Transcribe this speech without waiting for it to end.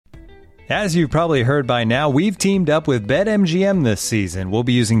As you've probably heard by now, we've teamed up with BetMGM this season. We'll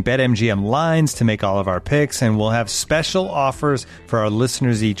be using BetMGM lines to make all of our picks, and we'll have special offers for our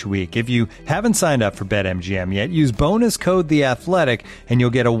listeners each week. If you haven't signed up for BetMGM yet, use bonus code The Athletic, and you'll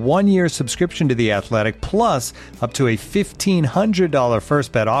get a 1-year subscription to The Athletic, plus up to a $1,500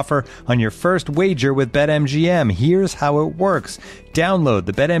 first bet offer on your first wager with BetMGM. Here's how it works. Download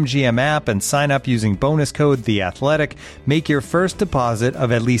the BetMGM app and sign up using bonus code The Athletic. Make your first deposit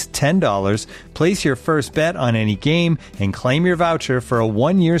of at least $10. Place your first bet on any game and claim your voucher for a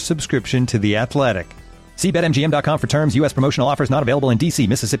 1-year subscription to The Athletic. See BetMGM.com for terms. U.S. promotional offers not available in D.C.,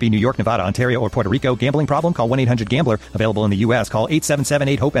 Mississippi, New York, Nevada, Ontario, or Puerto Rico. Gambling problem? Call 1-800-GAMBLER. Available in the U.S. Call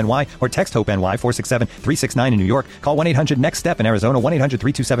 877-8-HOPE-NY or text HOPE-NY 467-369 in New York. Call 1-800-NEXT-STEP in Arizona.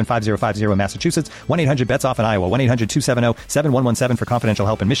 1-800-327-5050 in Massachusetts. 1-800-BETS-OFF in Iowa. 1-800-270-7117 for confidential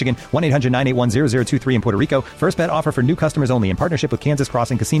help in Michigan. 1-800-981-0023 in Puerto Rico. First bet offer for new customers only in partnership with Kansas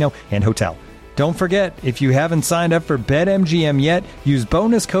Crossing Casino and Hotel. Don't forget, if you haven't signed up for BetMGM yet, use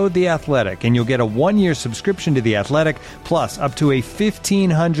bonus code The Athletic, and you'll get a 1-year subscription to The Athletic, plus up to a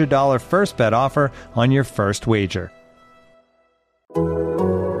 $1,500 first bet offer on your first wager.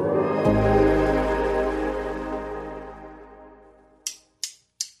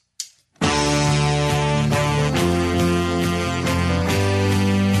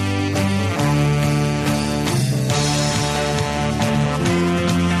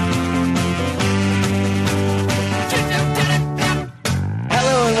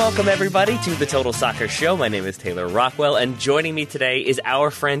 Welcome, everybody, to the Total Soccer Show. My name is Taylor Rockwell, and joining me today is our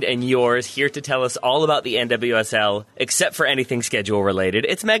friend and yours, here to tell us all about the NWSL, except for anything schedule-related.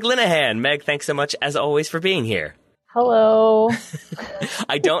 It's Meg Linehan. Meg, thanks so much, as always, for being here. Hello.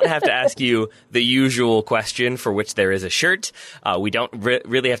 I don't have to ask you the usual question for which there is a shirt. We don't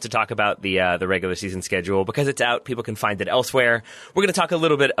really have to talk about the regular season schedule because it's out. People can find it elsewhere. We're going to talk a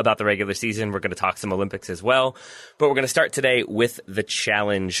little bit about the regular season. We're going to talk some Olympics as well. But we're going to start today with the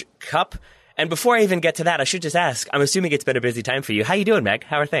Challenge Cup. And before I even get to that, I should just ask, I'm assuming it's been a busy time for you. How you doing, Meg?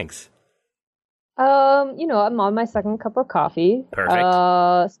 How are things? I'm on my second cup of coffee. Perfect.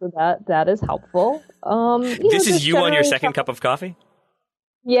 So that is helpful. This is you on your second cup of coffee?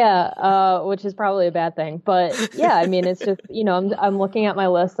 Yeah, which is probably a bad thing. But yeah, I mean, it's just, I'm looking at my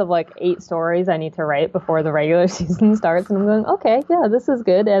list of like 8 stories I need to write before the regular season starts. And I'm going, okay, yeah, this is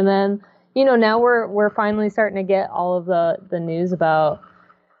good. And then, now we're finally starting to get all of the news about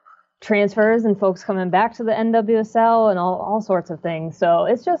transfers and folks coming back to the NWSL and all sorts of things. So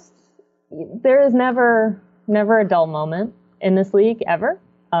it's just, there is never a dull moment in this league ever.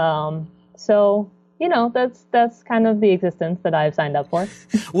 So, that's kind of the existence that I've signed up for.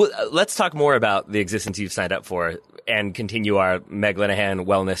 Well, let's talk more about the existence you've signed up for and continue our Meg Linehan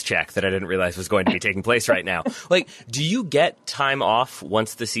wellness check that I didn't realize was going to be taking place right now. Like, do you get time off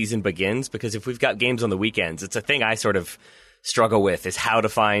once the season begins? Because if we've got games on the weekends, it's a thing I sort of struggle with, is how to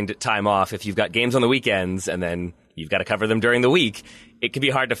find time off. If you've got games on the weekends and then you've got to cover them during the week, it can be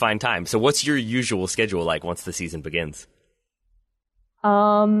hard to find time. So what's your usual schedule like once the season begins?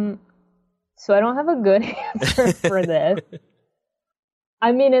 So I don't have a good answer for this.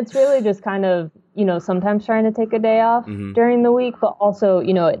 I mean, it's really just kind of, sometimes trying to take a day off during the week, but also,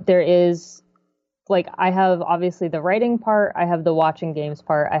 there is, like, I have obviously the writing part, I have the watching games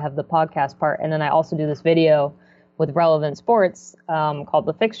part, I have the podcast part, and then I also do this video with Relevant Sports called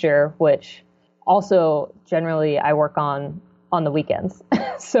The Fixture, which also generally I work on the weekends.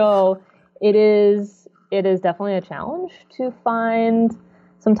 So it is definitely a challenge to find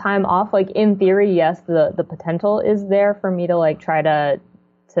some time off. Like, in theory, yes, the potential is there for me to like try to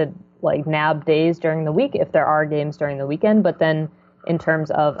like nab days during the week if there are games during the weekend. But then in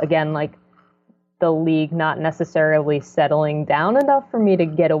terms of, again, like the league not necessarily settling down enough for me to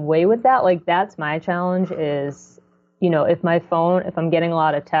get away with that, like that's my challenge is, if I'm getting a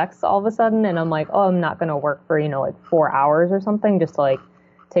lot of texts all of a sudden and I'm like, oh, I'm not going to work for, like 4 hours or something just to like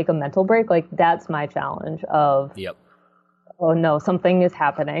take a mental break. Like that's my challenge of, Yep. Oh no, something is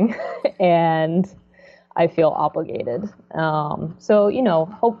happening and I feel obligated. So,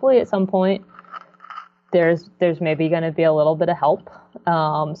 hopefully at some point there's maybe going to be a little bit of help.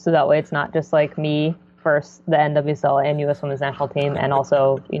 So that way it's not just like me versus the NWSL and U.S. Women's National Team and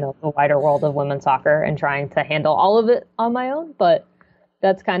also, the wider world of women's soccer and trying to handle all of it on my own. But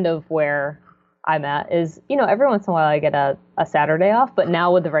that's kind of where I'm at is, every once in a while I get a Saturday off, but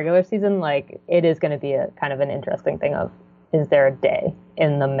now with the regular season, like it is going to be a kind of an interesting thing of, is there a day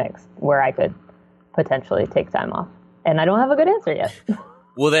in the mix where I could potentially take time off? And I don't have a good answer yet.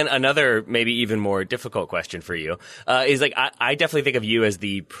 Well, then another maybe even more difficult question for you is like I definitely think of you as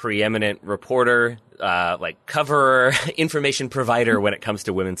the preeminent reporter, like coverer, information provider when it comes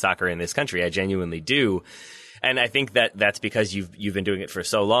to women's soccer in this country. I genuinely do. And I think that that's because you've been doing it for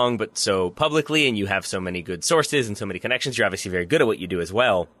so long, but so publicly, and you have so many good sources and so many connections. You're obviously very good at what you do as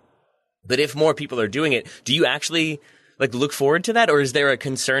well. But if more people are doing it, do you actually like look forward to that, or is there a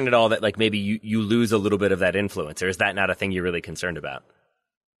concern at all that like maybe you lose a little bit of that influence, or is that not a thing you're really concerned about?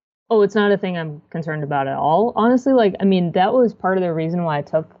 Oh, it's not a thing I'm concerned about at all. Honestly, like, I mean, that was part of the reason why I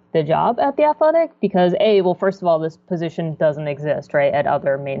took the job at The Athletic, because well, first of all, this position doesn't exist, right, at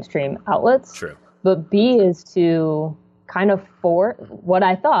other mainstream outlets. True. But B is to kind of what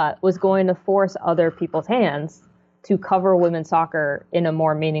I thought was going to force other people's hands to cover women's soccer in a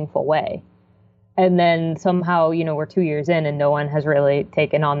more meaningful way. And then somehow, we're 2 years in and no one has really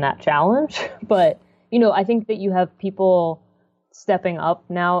taken on that challenge. But, I think that you have people stepping up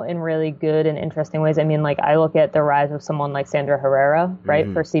now in really good and interesting ways. I mean, like, I look at the rise of someone like Sandra Herrera, right,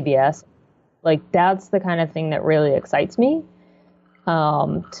 for CBS. Like, that's the kind of thing that really excites me,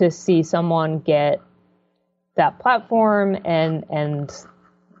 to see someone get that platform and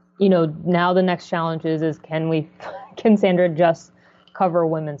now the next challenge is can Sandra just cover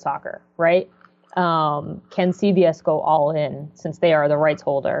women's soccer, right? Can CBS go all in, since they are the rights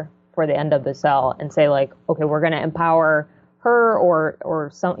holder for the NWSL, and say like, okay, we're going to empower her or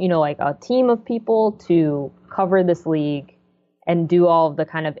some, like a team of people to cover this league and do all of the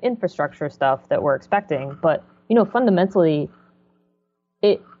kind of infrastructure stuff that we're expecting. But, fundamentally,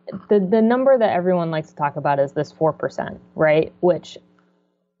 the number that everyone likes to talk about is this 4%, right? Which,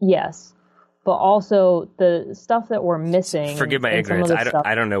 yes, but also the stuff that we're missing. Forgive my ignorance.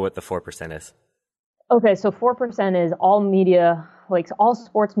 I don't know what the 4% is. Okay, so 4% is all media, like all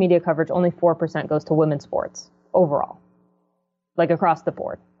sports media coverage. Only 4% goes to women's sports overall, like across the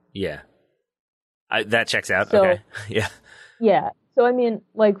board. Yeah, that checks out. So, okay, yeah. Yeah. So I mean,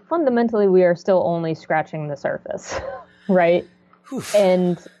 like fundamentally, we are still only scratching the surface, right? Oof.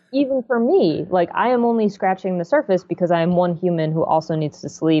 And even for me, like I am only scratching the surface because I am one human who also needs to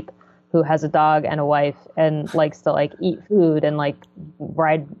sleep, who has a dog and a wife and likes to like eat food and like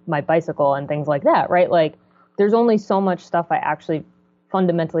ride my bicycle and things like that, right? Like there's only so much stuff I actually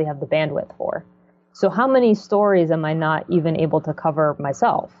fundamentally have the bandwidth for. So how many stories am I not even able to cover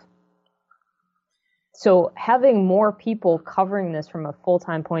myself? So having more people covering this from a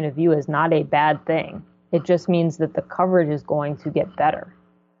full-time point of view is not a bad thing. It just means that the coverage is going to get better.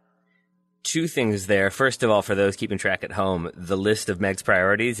 Two things there. First of all, for those keeping track at home, the list of Meg's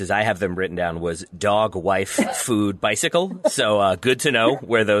priorities, as I have them written down, was dog, wife, food, bicycle. So good to know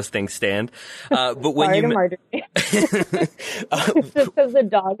where those things stand. But when Sorry to Marjorie. It's just because the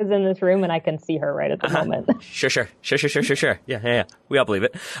dog is in this room and I can see her right at the moment. Sure. Yeah. We all believe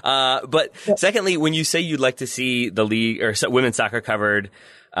it. But secondly, when you say you'd like to see the league or women's soccer covered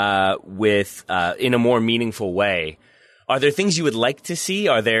with in a more meaningful way, are there things you would like to see?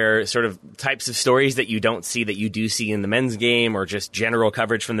 Are there sort of types of stories that you don't see that you do see in the men's game, or just general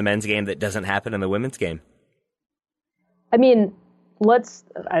coverage from the men's game that doesn't happen in the women's game? I mean,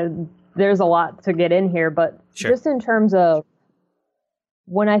 there's a lot to get in here, but sure. Just in terms of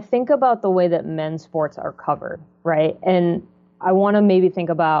when I think about the way that men's sports are covered, right? And I want to maybe think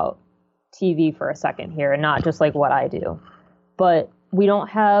about TV for a second here and not just like what I do, but we don't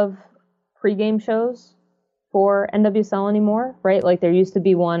have pregame shows for NWSL anymore, right? Like there used to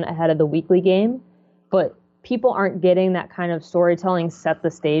be one ahead of the weekly game, but people aren't getting that kind of storytelling, set the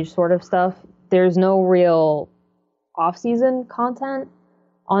stage sort of stuff. There's no real off-season content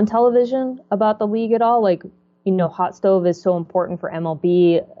on television about the league at all. Like, Hot Stove is so important for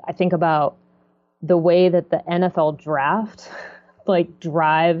MLB. I think about the way that the NFL draft like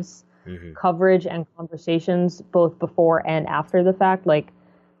drives coverage and conversations both before and after the fact. Like,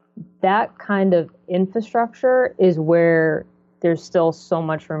 that kind of infrastructure is where there's still so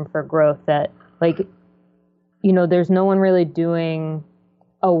much room for growth that, like, there's no one really doing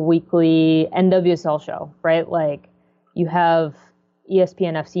a weekly NWSL show, right? Like, you have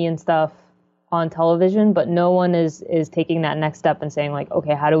ESPN FC and stuff on television, but no one is taking that next step and saying, like,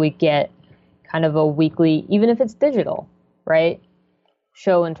 okay, how do we get kind of a weekly, even if it's digital, right,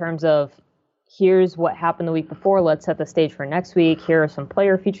 show in terms of, here's what happened the week before, let's set the stage for next week, here are some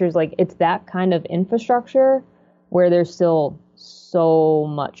player features. Like, it's that kind of infrastructure where there's still so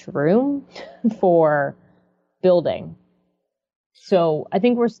much room for building. So I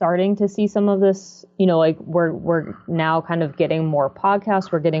think we're starting to see some of this, like we're now kind of getting more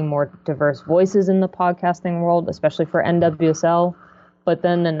podcasts, we're getting more diverse voices in the podcasting world, especially for NWSL. But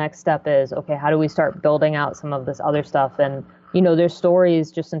then the next step is, okay, how do we start building out some of this other stuff? And there's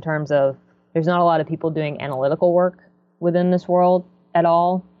stories just in terms of there's not a lot of people doing analytical work within this world at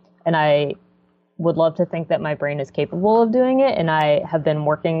all. And I would love to think that my brain is capable of doing it. And I have been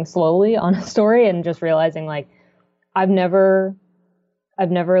working slowly on a story and just realizing like, I've never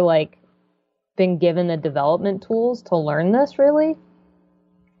like been given the development tools to learn this really.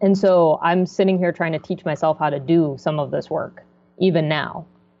 And so I'm sitting here trying to teach myself how to do some of this work even now.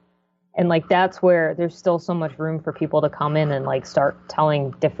 And like, that's where there's still so much room for people to come in and like start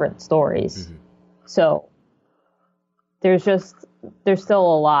telling different stories. Mm-hmm. So there's still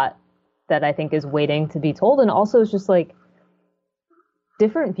a lot that I think is waiting to be told. And also it's just like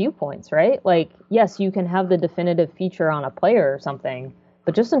different viewpoints, right? Like, yes, you can have the definitive feature on a player or something,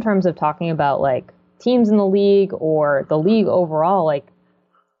 but just in terms of talking about like teams in the league or the league overall, like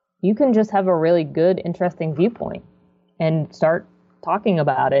you can just have a really good, interesting viewpoint and start talking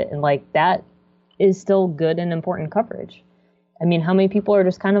about it. And like, that is still good and important coverage. I mean, how many people are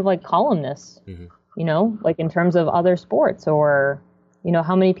just kind of like columnists, mm-hmm. Like in terms of other sports, or,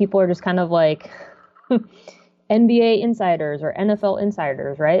 how many people are just kind of like NBA insiders or NFL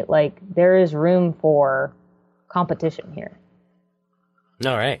insiders, right? Like there is room for competition here.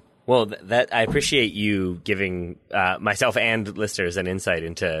 All right. Well, that I appreciate you giving myself and listeners an insight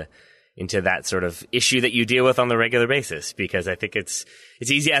into that sort of issue that you deal with on the regular basis, because I think it's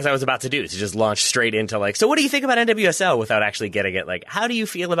easy, as I was about to do, to just launch straight into like, so what do you think about NWSL without actually getting it? Like, how do you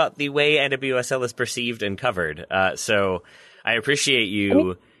feel about the way NWSL is perceived and covered? So I appreciate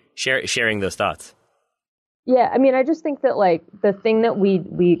you sharing those thoughts. Yeah, I mean, I just think that like the thing that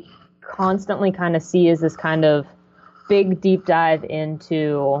we constantly kind of see is this kind of big deep dive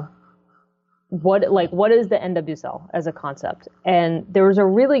into what is the NWSL as a concept. And there was a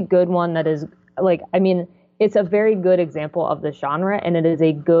really good one that is like, I mean, it's a very good example of the genre, and it is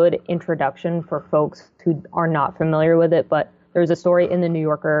a good introduction for folks who are not familiar with it. But there's a story in the New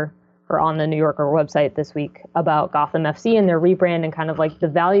Yorker, or on the New Yorker website this week, about Gotham FC and their rebrand and kind of like the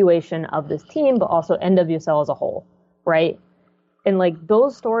valuation of this team, but also NWSL as a whole, right? And like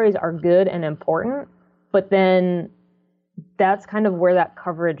those stories are good and important, but then that's kind of where that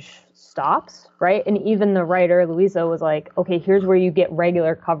coverage stops, right? And even the writer, Louisa, was like, okay, here's where you get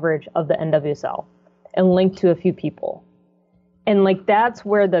regular coverage of the NWSL and link to a few people. And like, that's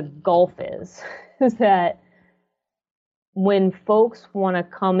where the gulf is that when folks want to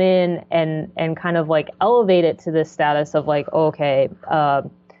come in and kind of like elevate it to this status of like, okay, a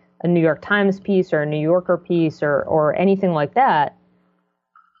New York Times piece or a New Yorker piece or anything like that,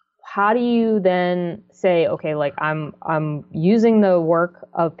 how do you then say, okay, like I'm using the work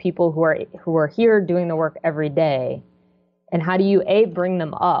of people who are here doing the work every day, and how do you bring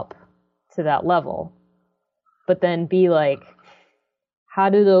them up to that level, but then be like, how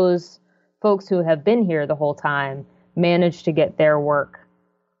do those folks who have been here the whole time manage to get their work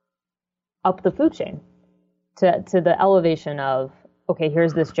up the food chain to the elevation of, okay,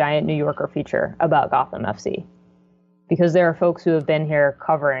 here's this giant New Yorker feature about Gotham FC. Because there are folks who have been here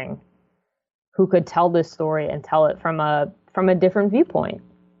covering who could tell this story and tell it from a different viewpoint,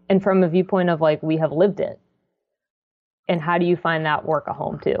 and from a viewpoint of like, we have lived it. And how do you find that work a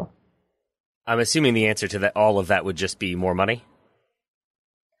home too? I'm assuming the answer to that, all of that, would just be more money.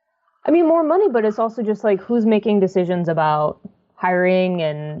 I mean, more money, but it's also just like, who's making decisions about hiring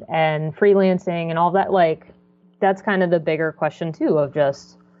and freelancing and all that. Like, that's kind of the bigger question too, of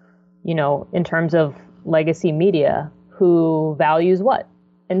just, in terms of legacy media, who values what.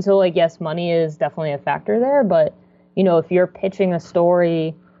 And so like, yes, money is definitely a factor there, but if you're pitching a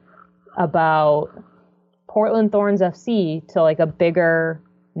story about Portland Thorns FC to like a bigger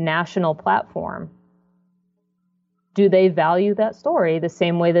national platform, do they value that story the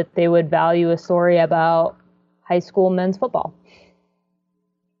same way that they would value a story about high school men's football?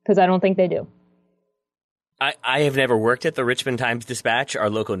 Because I don't think they do. I have never worked at the Richmond Times-Dispatch, our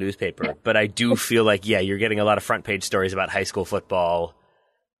local newspaper, but I do feel like, yeah, you're getting a lot of front page stories about high school football,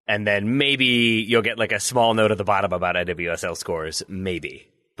 and then maybe you'll get like a small note at the bottom about NWSL scores, maybe.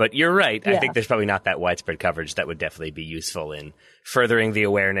 But you're right. Yeah. I think there's probably not that widespread coverage that would definitely be useful in furthering the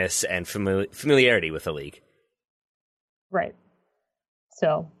awareness and familiarity with the league. Right.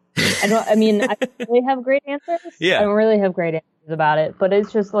 So, I don't really have great answers. Yeah. I don't really have great answers about it, but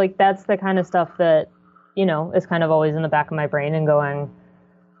it's just like, that's the kind of stuff that, is kind of always in the back of my brain and going,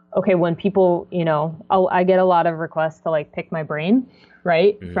 okay, when people, I get a lot of requests to like pick my brain,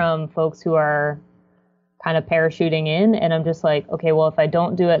 right? Mm-hmm. From folks who are kind of parachuting in, and I'm just like, okay, well, if I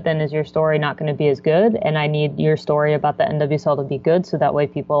don't do it, then is your story not going to be as good? And I need your story about the NWSL to be good, so that way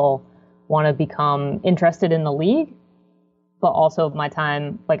people want to become interested in the league. but also my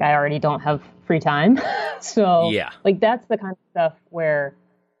time, like I already don't have free time. So Yeah. like that's the kind of stuff where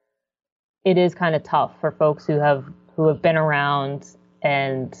it is kind of tough for folks who have been around,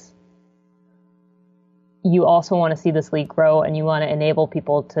 and you also want to see this league grow and you want to enable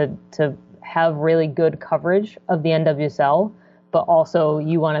people to have really good coverage of the NWSL, but also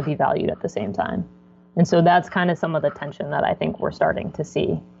you want to be valued at the same time. And so that's kind of some of the tension that I think we're starting to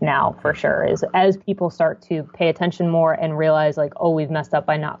see now for sure, is as people start to pay attention more and realize like, oh, we've messed up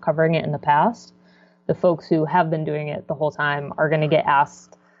by not covering it in the past. The folks who have been doing it the whole time are going to get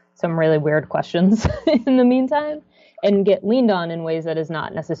asked some really weird questions in the meantime and get leaned on in ways that is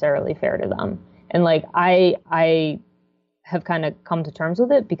not necessarily fair to them. And like, I have kind of come to terms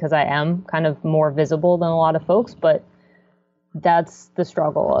with it because I am kind of more visible than a lot of folks, but that's the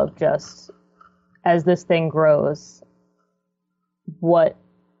struggle of just, as this thing grows, what,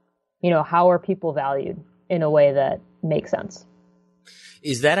 how are people valued in a way that makes sense?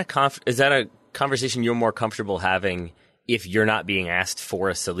 Is that a conversation you're more comfortable having if you're not being asked for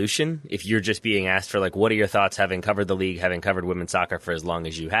a solution? If you're just being asked for like, what are your thoughts having covered the league, having covered women's soccer for as long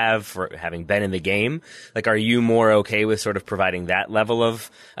as you have, for having been in the game? Like, are you more okay with sort of providing that level of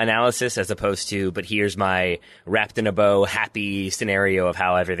analysis as opposed to, but here's my wrapped in a bow, happy scenario of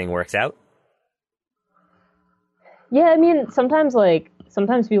how everything works out? Yeah, I mean, sometimes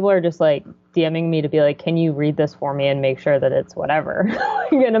people are just like DMing me to be like, can you read this for me and make sure that it's whatever?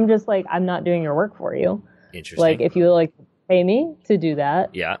 And I'm just like, I'm not doing your work for you. Interesting. Like, if you like pay me to do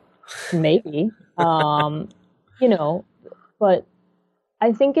that, yeah, maybe. But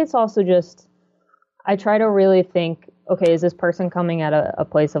I think it's also just, I try to really think, okay, is this person coming at a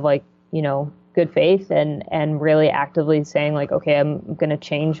place of like, good faith and really actively saying like, okay, I'm going to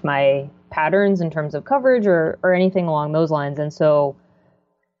change my patterns in terms of coverage or anything along those lines. And so,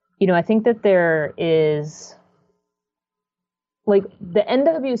 I think that there is, like, the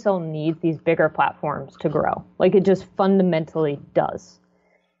NWSL needs these bigger platforms to grow. Like, it just fundamentally does.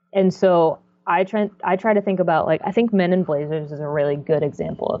 And so I try to think about, like, I think Men in Blazers is a really good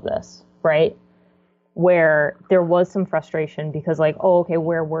example of this, right? Where there was some frustration because, like, oh, okay,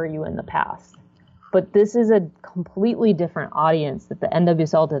 where were you in the past? But this is a completely different audience that the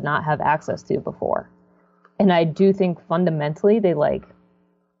NWSL did not have access to before. And I do think fundamentally they, like,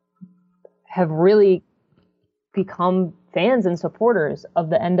 have really become fans and supporters of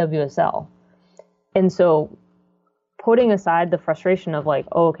the NWSL. And so putting aside the frustration of like,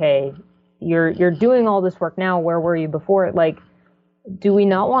 oh, okay, you're doing all this work now, where were you before? Like, do we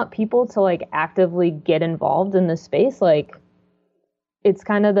not want people to like actively get involved in this space? Like, it's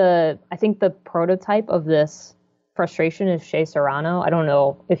kind of I think the prototype of this frustration is Shea Serrano. I don't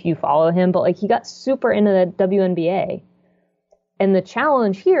know if you follow him, but like he got super into the WNBA. And the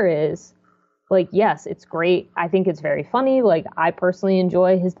challenge here is, like, yes, it's great. I think it's very funny. Like, I personally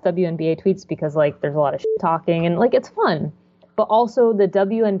enjoy his WNBA tweets because, like, there's a lot of shit talking and, like, it's fun. But also the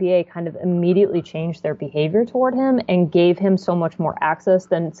WNBA kind of immediately changed their behavior toward him and gave him so much more access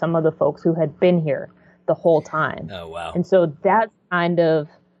than some of the folks who had been here the whole time. Oh, wow. And so that's kind of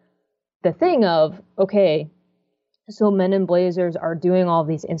the thing of, okay, so Men in Blazers are doing all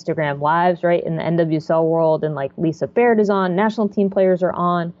these Instagram lives, right, in the NWSL world, and, like, Lisa Baird is on, national team players are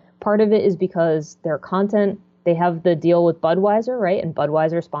on. Part of it is because their content, they have the deal with Budweiser, right? And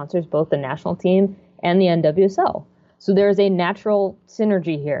Budweiser sponsors both the national team and the NWSL. So there's a natural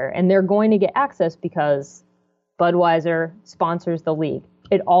synergy here, and they're going to get access because Budweiser sponsors the league.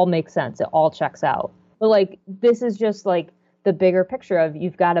 It all makes sense. It all checks out. But like, this is just like the bigger picture of,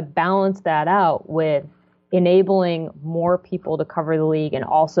 you've got to balance that out with enabling more people to cover the league and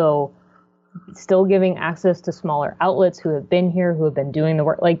also still giving access to smaller outlets who have been here, who have been doing the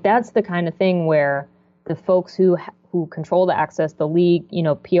work. Like, that's the kind of thing where the folks who control the access, the league,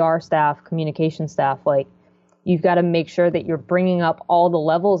 PR staff, communication staff, like, you've got to make sure that you're bringing up all the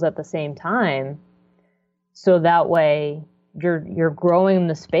levels at the same time. So that way you're growing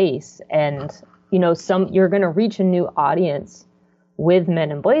the space and, you're going to reach a new audience with Men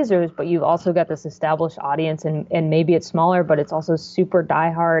in Blazers, but you've also got this established audience and maybe it's smaller, but it's also super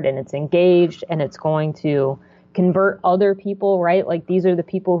diehard and it's engaged and it's going to convert other people, right? Like, these are the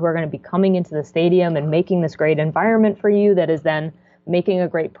people who are going to be coming into the stadium and making this great environment for you that is then making a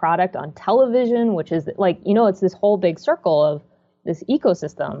great product on television, which is like, it's this whole big circle of this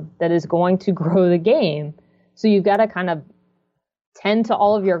ecosystem that is going to grow the game. So you've got to kind of tend to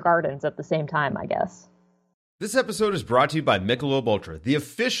all of your gardens at the same time, I guess. This episode is brought to you by Michelob Ultra, the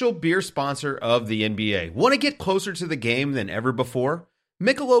official beer sponsor of the NBA. Want to get closer to the game than ever before?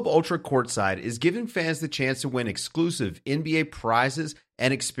 Michelob Ultra Courtside is giving fans the chance to win exclusive NBA prizes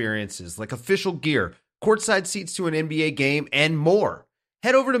and experiences like official gear, courtside seats to an NBA game, and more.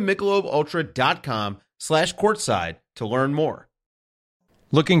 Head over to MichelobUltra.com/courtside to learn more.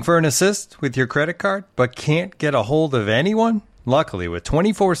 Looking for an assist with your credit card but can't get a hold of anyone? Luckily, with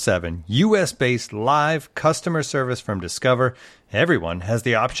 24/7 U.S.-based live customer service from Discover, everyone has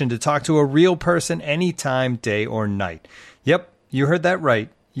the option to talk to a real person anytime, day or night. Yep, you heard that right.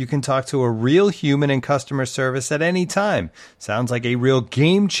 You can talk to a real human in customer service at any time. Sounds like a real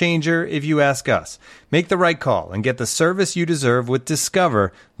game changer if you ask us. Make the right call and get the service you deserve with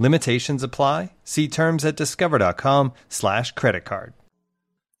Discover. Limitations apply. See terms at discover.com/creditcard.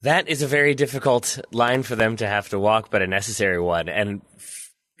 That is a very difficult line for them to have to walk, but a necessary one. And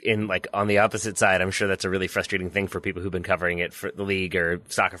on the opposite side, I'm sure that's a really frustrating thing for people who've been covering it for the league or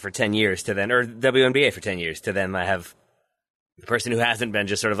soccer for 10 years or WNBA for 10 years to then have the person who hasn't been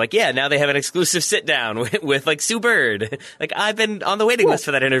just sort of like, yeah, now they have an exclusive sit down with like Sue Bird. Like, I've been on the waiting list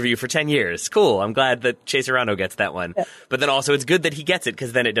for that interview for 10 years. Cool. I'm glad that Chase Arano gets that one. Yeah. But then also it's good that he gets it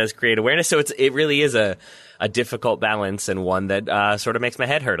because then it does create awareness. So it really is a difficult balance and one that sort of makes my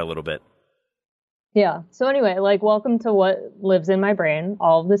head hurt a little bit. Yeah. So anyway, welcome to what lives in my brain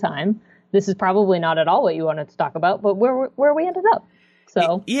all the time. This is probably not at all what you wanted to talk about, but where we ended up.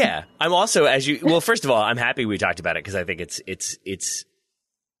 So yeah, I'm also first of all, I'm happy we talked about it because I think it's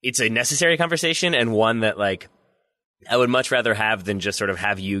a necessary conversation and one that I would much rather have than just sort of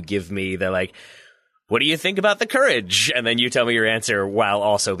have you give me the what do you think about the Courage? And then you tell me your answer while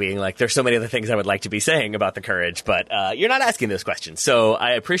also being there's so many other things I would like to be saying about the Courage, but you're not asking those questions. So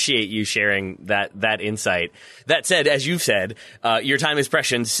I appreciate you sharing that insight. That said, as you've said, your time is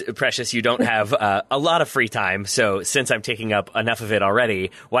precious. You don't have a lot of free time. So since I'm taking up enough of it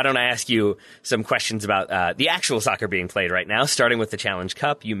already, why don't I ask you some questions about the actual soccer being played right now, starting with the Challenge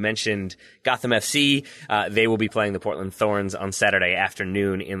Cup. You mentioned Gotham FC. They will be playing the Portland Thorns on Saturday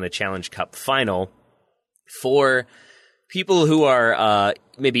afternoon in the Challenge Cup final. For people who are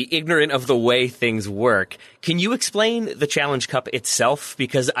maybe ignorant of the way things work, can you explain the Challenge Cup itself?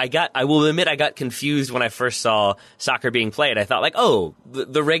 Because I will admit I got confused when I first saw soccer being played. I thought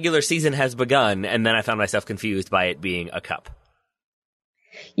the regular season has begun, and then I found myself confused by it being a cup.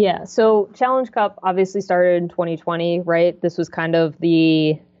 Yeah, so Challenge Cup obviously started in 2020, right? This was kind of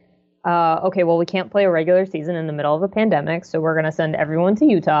the we can't play a regular season in the middle of a pandemic, so we're going to send everyone to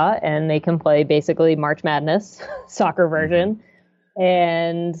Utah and they can play basically March Madness soccer version,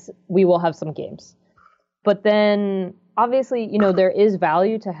 and we will have some games. But then obviously, there is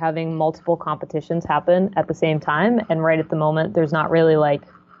value to having multiple competitions happen at the same time, and right at the moment there's not really a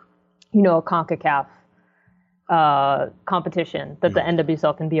CONCACAF competition that the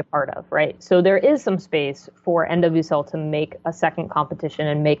NWSL can be a part of, right? So there is some space for NWSL to make a second competition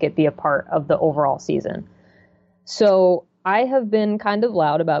and make it be a part of the overall season. So I have been kind of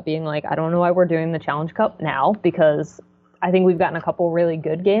loud about being I don't know why we're doing the Challenge Cup now, because I think we've gotten a couple really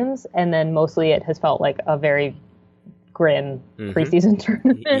good games, and then mostly it has felt like a very grim preseason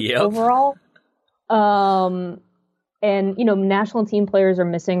tournament overall. And, national team players are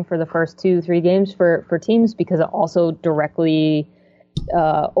missing for the first 2-3 games for teams because it also directly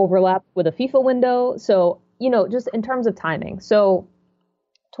overlapped with a FIFA window. So, just in terms of timing. So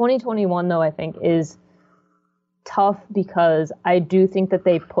 2021, though, I think is tough because I do think that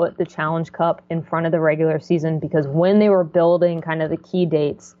they put the Challenge Cup in front of the regular season because when they were building kind of the key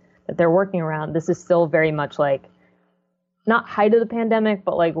dates that they're working around, this is still very much not height of the pandemic,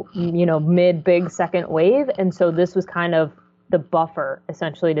 but mid big second wave. And so this was kind of the buffer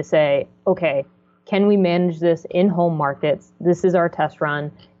essentially to say, okay, can we manage this in home markets? This is our test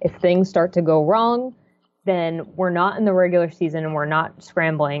run. If things start to go wrong, then we're not in the regular season and we're not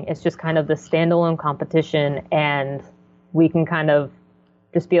scrambling. It's just kind of the standalone competition, and we can kind of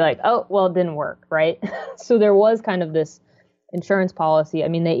just be oh, well, it didn't work, right? So there was kind of this insurance policy. I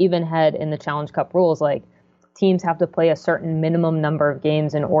mean, they even had in the Challenge Cup rules, teams have to play a certain minimum number of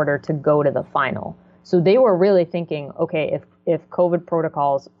games in order to go to the final. So they were really thinking, okay, if COVID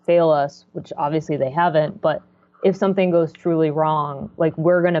protocols fail us, which obviously they haven't, but if something goes truly wrong,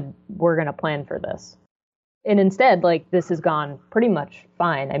 we're gonna plan for this. And instead, this has gone pretty much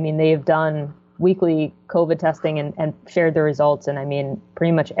fine. I mean, they have done weekly COVID testing and shared the results, and I mean,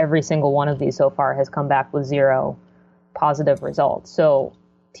 pretty much every single one of these so far has come back with 0 positive results. So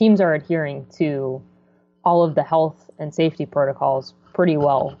teams are adhering to all of the health and safety protocols pretty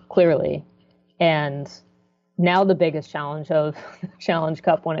well, clearly. And now the biggest challenge of Challenge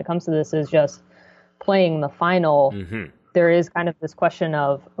Cup when it comes to this is just playing the final. There is kind of this question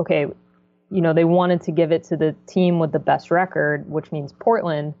of, okay, they wanted to give it to the team with the best record, which means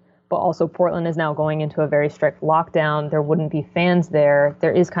Portland, but also Portland is now going into a very strict lockdown. There wouldn't be fans there.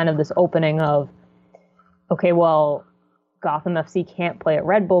 There is kind of this opening of, okay, well, Gotham FC can't play at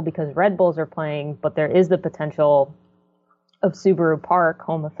Red Bull because Red Bulls are playing, but there is the potential of Subaru Park,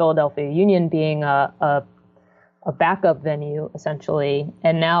 home of Philadelphia Union, being a backup venue, essentially.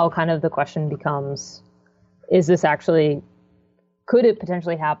 And now kind of the question becomes, is this actually, could it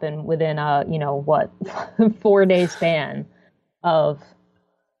potentially happen within a, 4-day span of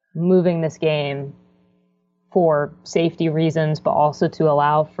moving this game for safety reasons, but also to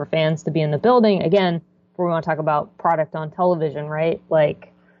allow for fans to be in the building? Again, if we want to talk about product on television, right?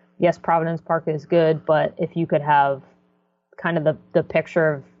 Like, yes, Providence Park is good, but if you could have kind of the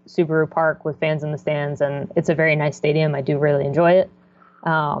picture of Subaru Park with fans in the stands, and it's a very nice stadium. I do really enjoy it.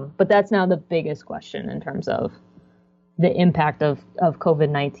 But that's now the biggest question in terms of the impact of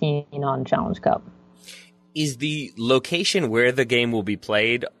COVID-19 on Challenge Cup. Is the location where the game will be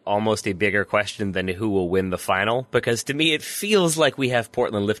played almost a bigger question than who will win the final? Because to me, it feels like we have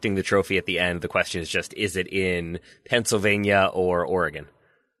Portland lifting the trophy at the end. The question is just, is it in Pennsylvania or Oregon?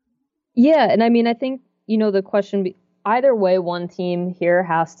 Yeah, and I mean, I think, the question, either way, one team here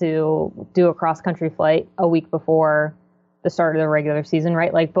has to do a cross-country flight a week before the start of the regular season,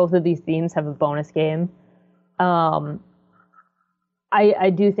 right? Like, both of these teams have a bonus game. I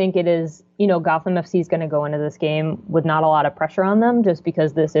do think it is, Gotham FC is going to go into this game with not a lot of pressure on them just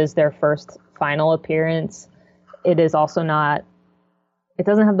because this is their first final appearance. It is also not, it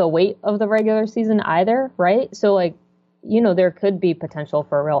doesn't have the weight of the regular season either, right? So, like, there could be potential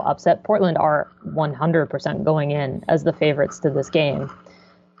for a real upset. Portland are 100% going in as the favorites to this game.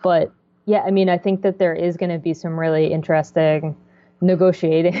 But, yeah, I mean, I think that there is going to be some really interesting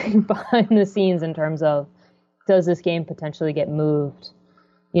negotiating behind the scenes in terms of, does this game potentially get moved?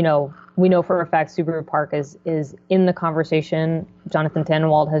 We know for a fact Subaru Park is in the conversation. Jonathan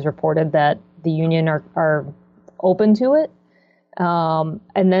Tannenwald has reported that the Union are open to it.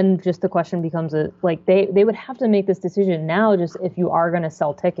 And then just the question becomes, they would have to make this decision now, just if you are going to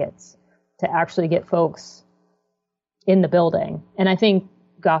sell tickets to actually get folks in the building. And I think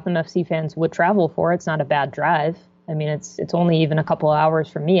Gotham FC fans would travel for it. It's not a bad drive. I mean, it's only even a couple of hours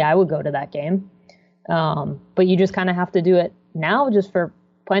for me. I would go to that game. But you just kind of have to do it now just for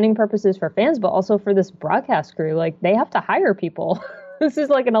planning purposes for fans, but also for this broadcast crew. Like, they have to hire people. This is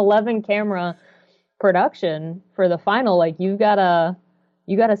like an 11 camera production for the final. Like, you gotta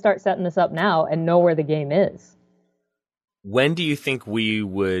start setting this up now and know where the game is. When do you think we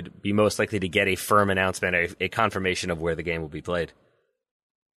would be most likely to get a firm announcement or a confirmation of where the game will be played?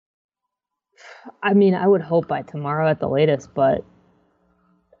 I mean, I would hope by tomorrow at the latest, but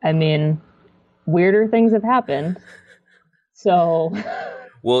I mean, weirder things have happened. So,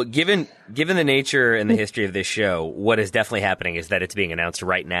 well, given the nature and the history of this show, what is definitely happening is that it's being announced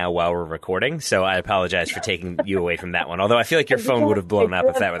right now while we're recording. So I apologize for taking you away from that one. Although I feel like your phone would have blown up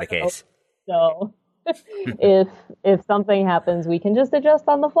if that were the case. So if something happens, we can just adjust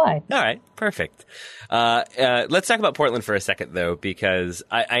on the fly. All right, perfect. Let's talk about Portland for a second, though, because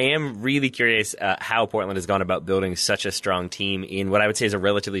I am really curious how Portland has gone about building such a strong team in what I would say is a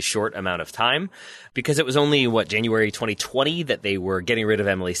relatively short amount of time, because it was only, January 2020 that they were getting rid of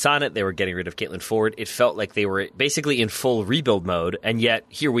Emily Sonnet, they were getting rid of Caitlin Ford. It felt like they were basically in full rebuild mode, and yet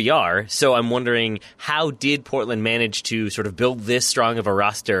here we are. So I'm wondering, how did Portland manage to sort of build this strong of a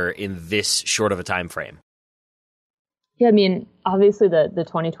roster in this short of a time frame? Yeah, I mean, obviously the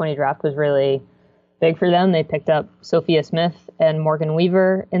 2020 draft was really big for them. They picked up Sophia Smith and Morgan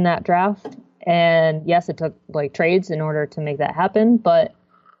Weaver in that draft. And yes, it took trades in order to make that happen. But,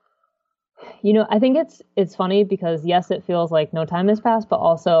 I think it's funny because, yes, it feels like no time has passed, but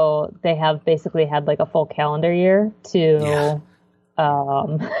also they have basically had a full calendar year to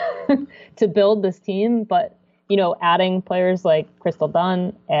to build this team. But, adding players like Crystal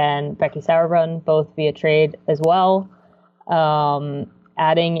Dunn and Becky Sauerbrunn, both via trade as well.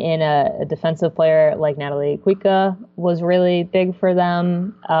 Adding in a defensive player like Natalie Kuika was really big for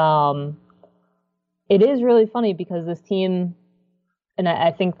them. It is really funny because this team, and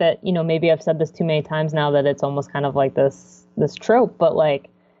I think that, maybe I've said this too many times now that it's almost kind of like this trope, but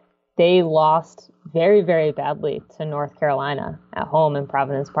they lost very, very badly to North Carolina at home in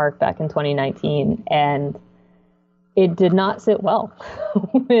Providence Park back in 2019. And it did not sit well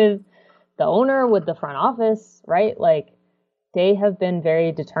with the owner, with the front office, right? They have been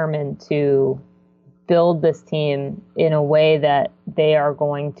very determined to build this team in a way that they are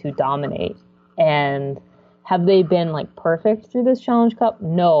going to dominate. And have they been perfect through this Challenge Cup?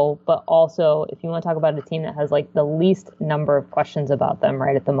 No, but also if you want to talk about a team that has the least number of questions about them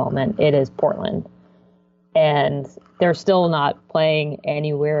right at the moment, it is Portland. And they're still not playing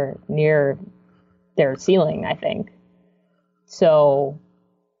anywhere near their ceiling, I think. So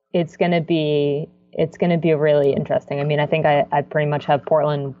it's going to be it's going to be really interesting. I mean, I think I pretty much have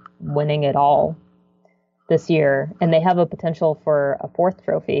Portland winning it all this year, and they have a potential for a fourth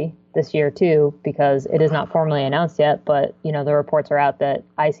trophy this year too, because it is not formally announced yet, but the reports are out that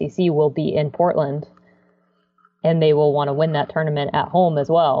ICC will be in Portland and they will want to win that tournament at home as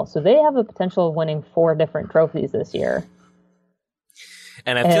well. So they have a potential of winning 4 different trophies this year.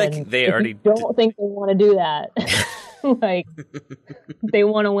 And I feel like they already don't think they want to do that. Like, they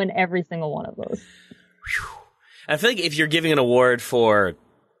want to win every single one of those. I feel like if you're giving an award for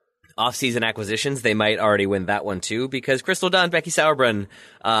off-season acquisitions, they might already win that one too, because Crystal Dunn, Becky Sauerbrunn,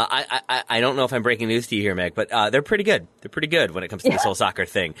 I don't know if I'm breaking news to you here, Meg, but they're pretty good. They're pretty good when it comes to this whole soccer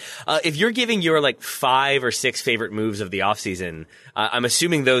thing. If you're giving your 5 or 6 favorite moves of the off-season, I'm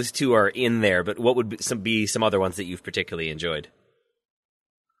assuming those 2 are in there, but what would be some other ones that you've particularly enjoyed?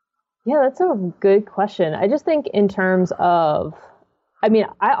 Yeah, that's a good question. I just think in terms of, I mean,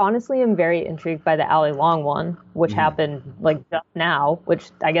 I honestly am very intrigued by the Ali Long one, which happened just now, which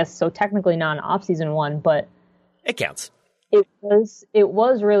I guess so technically not an off-season one, but it counts. It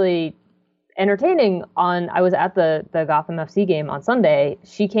was really entertaining. I was at the Gotham FC game on Sunday.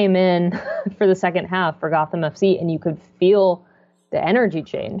 She came in for the second half for Gotham FC, and you could feel the energy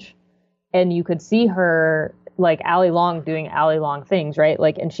change, and you could see her Ali Long doing Ali Long things, right?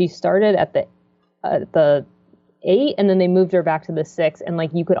 And she started at the 8, and then they moved her back to the 6, and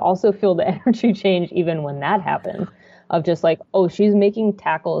you could also feel the energy change even when that happened, of just she's making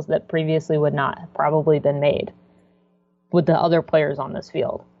tackles that previously would not have probably been made with the other players on this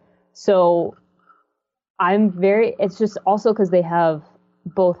field. So it's just also because they have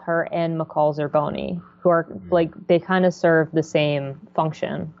both her and McCall Zerboni, who are they kind of serve the same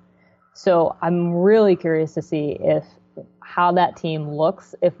function. So I'm really curious to see how that team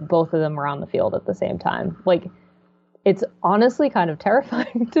looks if both of them are on the field at the same time. It's honestly kind of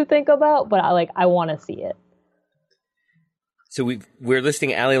terrifying to think about, but I want to see it. So we're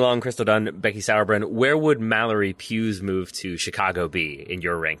listing Ali Long, Crystal Dunn, Becky Sauerbrunn. Where would Mallory Pugh's move to Chicago be in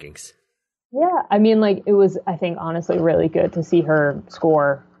your rankings? Yeah, I mean, it was, I think, honestly really good to see her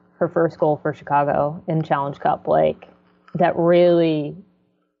score her first goal for Chicago in Challenge Cup. That really,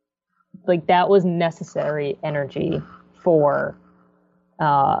 that was necessary energy for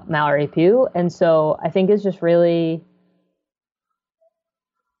Mallory Pugh. And so I think it's just really,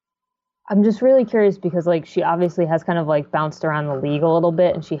 I'm just really curious because she obviously has kind of bounced around the league a little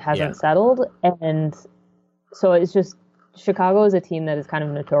bit and she hasn't settled. And so it's just, Chicago is a team that is kind of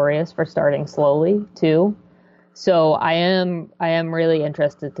notorious for starting slowly too. So I am really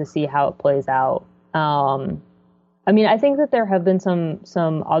interested to see how it plays out. I mean, I think that there have been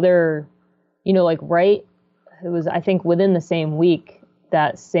some other, it was, I think within the same week,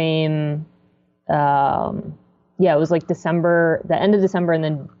 that same, it was December, the end of December and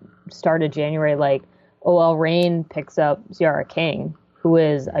then started January, OL Reign picks up Ziara King, who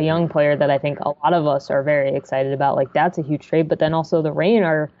is a young player that I think a lot of us are very excited about. That's a huge trade, but then also the Reign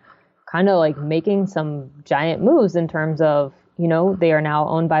are kind of making some giant moves in terms of, they are now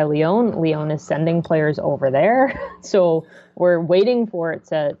owned by Lyon. Lyon is sending players over there. So we're waiting for it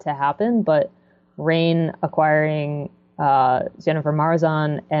to happen, but Reign acquiring Jennifer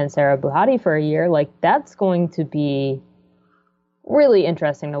Marzan and Sarah Buhati for a year, that's going to be really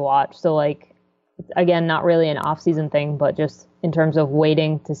interesting to watch. So again, not really an off-season thing, but just in terms of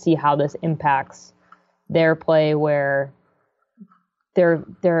waiting to see how this impacts their play, where they're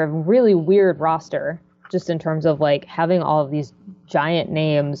a really weird roster just in terms of having all of these giant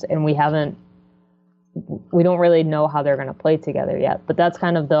names, and we don't really know how they're going to play together yet. But that's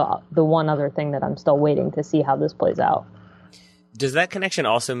kind of the one other thing that I'm still waiting to see how this plays out. Does that connection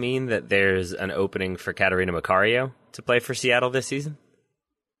also mean that there's an opening for Catarina Macario to play for Seattle this season?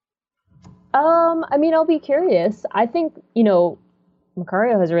 I mean, I'll be curious. I think,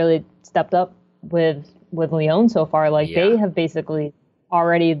 Macario has really stepped up with Lyon so far. They have basically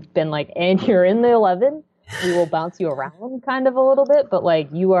already been and you're in the 11. We will bounce you around kind of a little bit,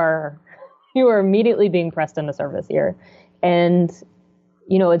 but you are immediately being pressed into service here. And,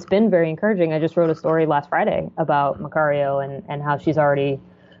 it's been very encouraging. I just wrote a story last Friday about Macario and how she's already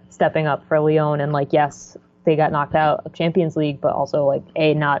stepping up for Lyon. And yes, they got knocked out of Champions League, but also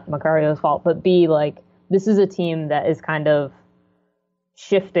A, not Macario's fault, but B, this is a team that is kind of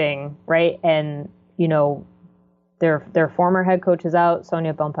shifting, right? And, their former head coach is out.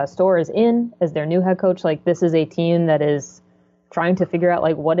 Sonia Bonpastor is in as their new head coach. This is a team that is trying to figure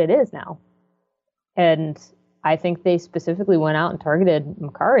out what it is now. And I think they specifically went out and targeted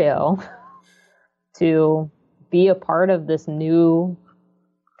Macario to be a part of this new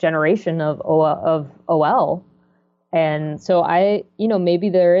generation of OL. And so maybe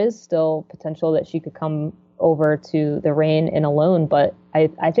there is still potential that she could come over to the Reign in a loan, but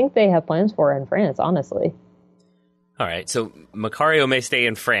I think they have plans for her in France, honestly. All right, so Macario may stay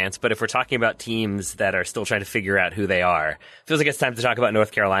in France, but if we're talking about teams that are still trying to figure out who they are, it feels like it's time to talk about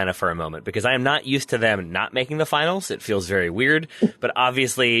North Carolina for a moment, because I am not used to them not making the finals. It feels very weird, but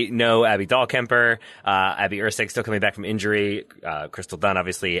obviously no Abby Dahlkemper, Abby Erceg still coming back from injury, Crystal Dunn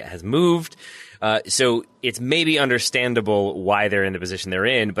obviously has moved, so it's maybe understandable why they're in the position they're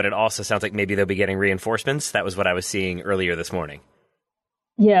in, but it also sounds like maybe they'll be getting reinforcements. That was what I was seeing earlier this morning.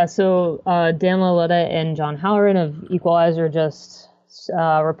 Yeah, so Dan Laletta and John Halloran of Equalizer just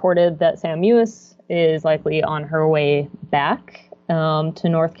reported that Sam Mewis is likely on her way back to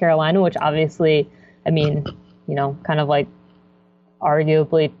North Carolina, which obviously, I mean, kind of like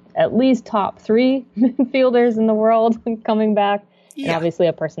arguably at least top 3 midfielders in the world coming back. Yeah. And obviously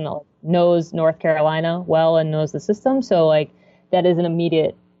a person that knows North Carolina well and knows the system. So that is an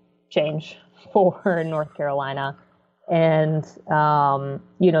immediate change for North Carolina. And,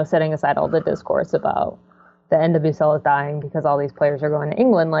 setting aside all the discourse about the NWSL is dying because all these players are going to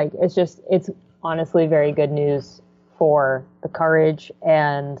England, it's honestly very good news for the Courage.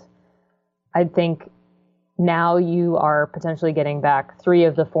 And I think now you are potentially getting back 3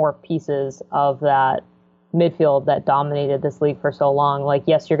 of the 4 pieces of that midfield that dominated this league for so long.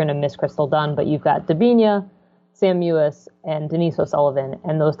 Yes, you're going to miss Crystal Dunn, but you've got Dabinia, Sam Mewis, and Denise O'Sullivan.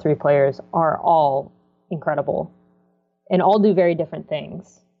 And those 3 players are all incredible and all do very different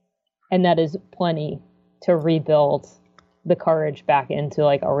things. And that is plenty to rebuild the Courage back into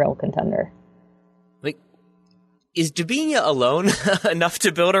a real contender. Is Dabinia alone enough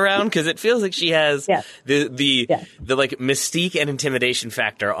to build around? Because it feels like she has the mystique and intimidation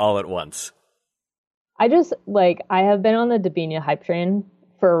factor all at once. I have been on the Dabinia hype train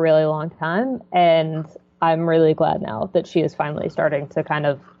for a really long time, and I'm really glad now that she is finally starting to kind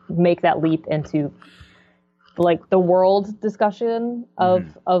of make that leap into the world discussion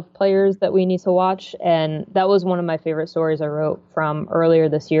of players that we need to watch. And that was one of my favorite stories I wrote from earlier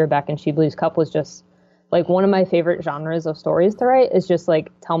this year back in She Believes Cup, was just one of my favorite genres of stories to write is just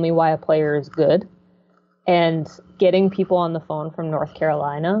tell me why a player is good. And getting people on the phone from North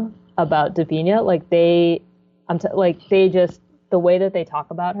Carolina about Dabinia, the way that they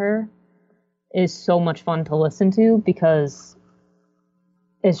talk about her is so much fun to listen to, because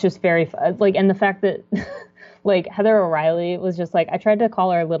it's just very and the fact that Heather O'Reilly was just I tried to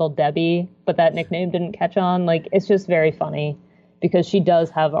call her Little Debbie, but that nickname didn't catch on. It's just very funny because she does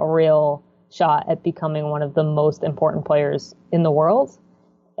have a real shot at becoming one of the most important players in the world.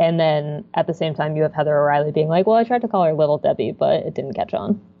 And then at the same time, you have Heather O'Reilly being well, I tried to call her Little Debbie, but it didn't catch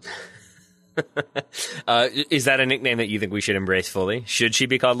on. Is that a nickname that you think we should embrace fully? Should she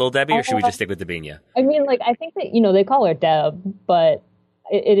be called Little Debbie, or should we just stick with Dabinia? I mean, I think that, they call her Deb, but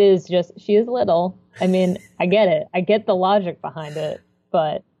it is just, she is little. I mean, I get it. I get the logic behind it,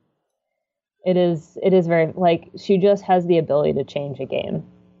 but it is very, she just has the ability to change a game.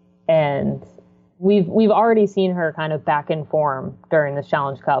 And we've already seen her kind of back in form during this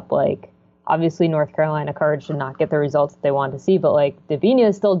Challenge Cup. Obviously North Carolina Courage did not get the results that they wanted to see, but Dabinia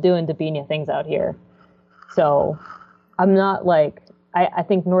is still doing Dabinia things out here. So I'm not I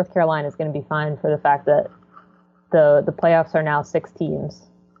think North Carolina is going to be fine for the fact that the playoffs are now 6 teams.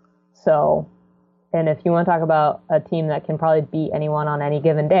 So, and if you want to talk about a team that can probably beat anyone on any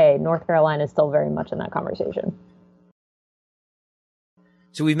given day, North Carolina is still very much in that conversation.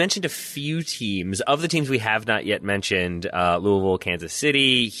 So we've mentioned a few teams. Of the teams we have not yet mentioned, Louisville, Kansas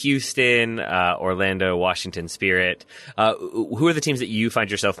City, Houston, Orlando, Washington Spirit. Who are the teams that you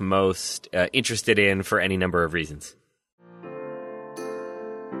find yourself most interested in for any number of reasons?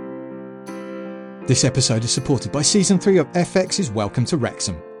 This episode is supported by Season 3 of FX's Welcome to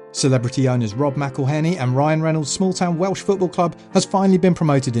Wrexham. Celebrity owners Rob McElhenney and Ryan Reynolds' small-town Welsh football club has finally been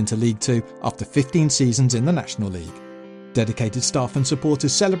promoted into League 2 after 15 seasons in the National League. Dedicated staff and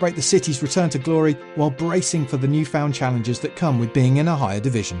supporters celebrate the city's return to glory while bracing for the newfound challenges that come with being in a higher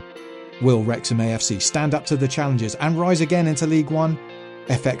division. Will Wrexham AFC stand up to the challenges and rise again into League 1?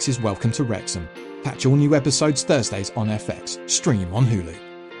 FX's Welcome to Wrexham. Catch all new episodes Thursdays on FX. Stream on Hulu.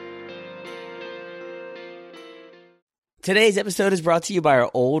 Today's episode is brought to you by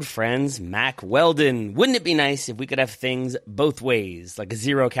our old friends, Mack Weldon. Wouldn't it be nice if we could have things both ways, like a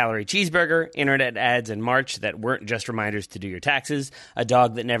 0-calorie cheeseburger, internet ads in March that weren't just reminders to do your taxes, a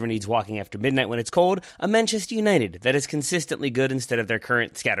dog that never needs walking after midnight when it's cold, a Manchester United that is consistently good instead of their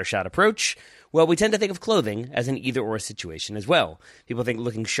current scattershot approach? Well, we tend to think of clothing as an either-or situation as well. People think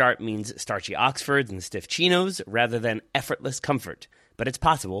looking sharp means starchy Oxfords and stiff chinos rather than effortless comfort. But it's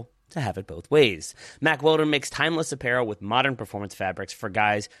possible to have it both ways. Mack Weldon makes timeless apparel with modern performance fabrics for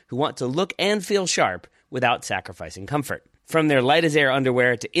guys who want to look and feel sharp without sacrificing comfort. From their light-as-air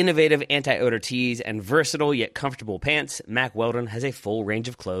underwear to innovative anti-odor tees and versatile yet comfortable pants, Mack Weldon has a full range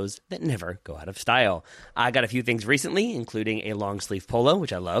of clothes that never go out of style. I got a few things recently, including a long-sleeve polo,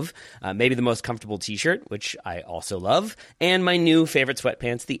 which I love, maybe the most comfortable t-shirt, which I also love, and my new favorite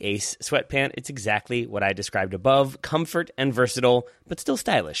sweatpants, the Ace sweatpant. It's exactly what I described above, comfort and versatile, but still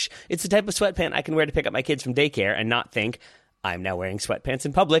stylish. It's the type of sweatpant I can wear to pick up my kids from daycare and not think, I'm now wearing sweatpants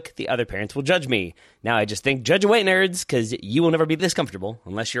in public, the other parents will judge me. Now I just think, judge away, nerds, because you will never be this comfortable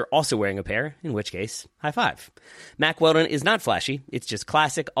unless you're also wearing a pair, in which case, high five. Mack Weldon is not flashy. It's just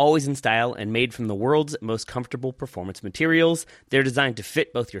classic, always in style, and made from the world's most comfortable performance materials. They're designed to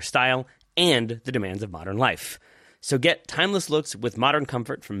fit both your style and the demands of modern life. So get timeless looks with modern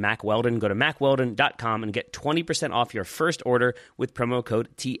comfort from Mack Weldon. Go to mackweldon.com and get 20% off your first order with promo code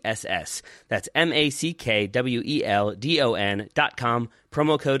TSS. That's MackWeldon.com,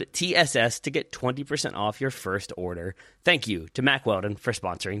 promo code TSS to get 20% off your first order. Thank you to Mack Weldon for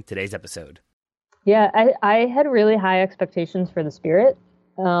sponsoring today's episode. Yeah, I had really high expectations for the Spirit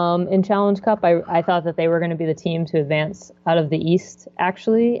in Challenge Cup. I thought that they were going to be the team to advance out of the East,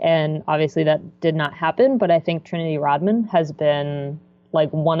 actually, and obviously that did not happen, but I think Trinity Rodman has been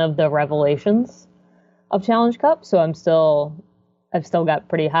like one of the revelations of Challenge Cup, so I've still got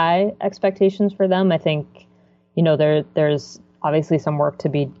pretty high expectations for them. I think, there's obviously some work to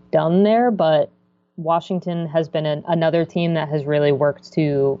be done there, but Washington has been another team that has really worked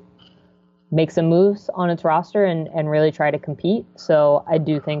to make some moves on its roster and really try to compete. So I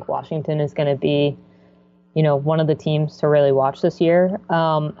do think Washington is going to be, one of the teams to really watch this year.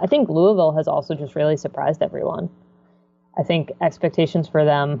 I think Louisville has also just really surprised everyone. I think expectations for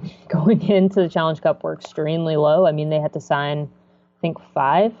them going into the Challenge Cup were extremely low. I mean, they had to sign, I think,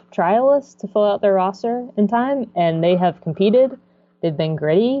 5 trialists to fill out their roster in time, and they have competed. They've been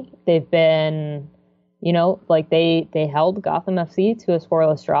gritty. They've been, they held Gotham FC to a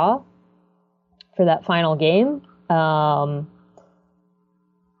scoreless draw for that final game. I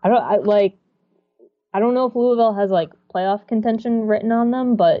don't know if Louisville has playoff contention written on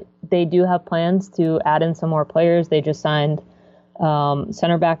them, but they do have plans to add in some more players. They just signed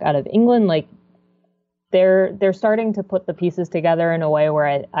center back out of England. They're starting to put the pieces together in a way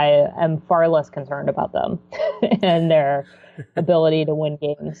where I am far less concerned about them and their ability to win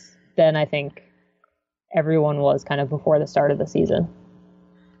games than I think everyone was kind of before the start of the season.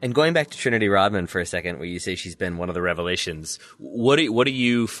 And going back to Trinity Rodman for a second, where you say she's been one of the revelations, what do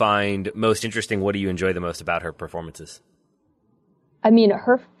you find most interesting? What do you enjoy the most about her performances? I mean,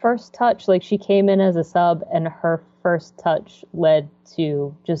 her first touch, she came in as a sub, and her first touch led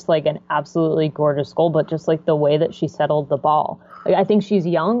to just an absolutely gorgeous goal, but just the way that she settled the ball. I think she's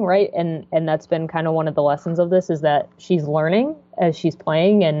young, right? And that's been kind of one of the lessons of this, is that she's learning as she's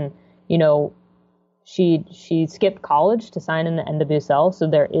playing, and, She skipped college to sign in the NWSL, so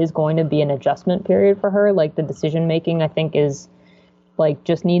there is going to be an adjustment period for her. The decision making, I think, is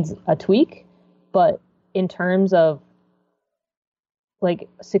just needs a tweak. But in terms of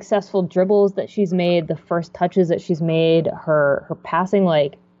successful dribbles that she's made, the first touches that she's made, her passing,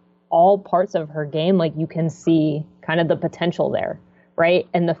 all parts of her game, you can see kind of the potential there, right?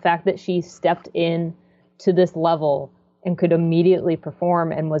 And the fact that she stepped in to this level and could immediately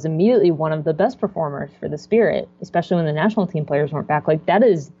perform and was immediately one of the best performers for the Spirit, especially when the national team players weren't back. That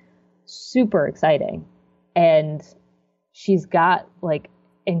is super exciting. And she's got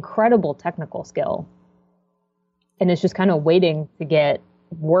incredible technical skill. And it's just kind of waiting to get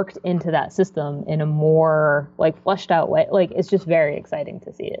worked into that system in a more fleshed out way. It's just very exciting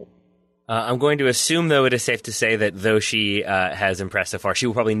to see it. I'm going to assume, though, it is safe to say that though she has impressed so far, she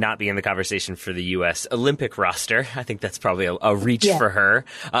will probably not be in the conversation for the U.S. Olympic roster. I think that's probably a reach for her.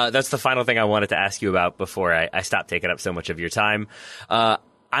 That's the final thing I wanted to ask you about before I stop taking up so much of your time. I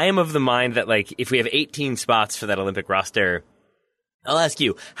am of the mind that, if we have 18 spots for that Olympic roster, I'll ask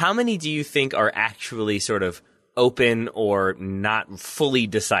you, how many do you think are actually sort of open or not fully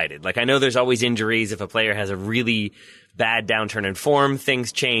decided? I know there's always injuries. If a player has a really bad downturn in form,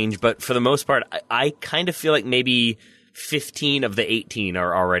 things change, but for the most part, I kind of feel like maybe 15 of the 18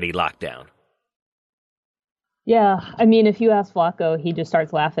 are already locked down. Yeah, I mean, if you ask Flacco, he just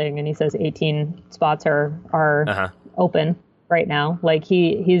starts laughing and he says 18 spots are open right now.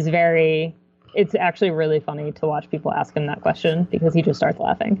 He's very, it's actually really funny to watch people ask him that question because he just starts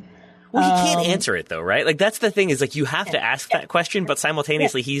laughing. Well, he can't answer it, though, right? That's the thing, is you have to ask that question, but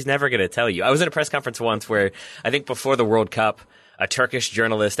simultaneously he's never going to tell you. I was at a press conference once where I think before the World Cup, a Turkish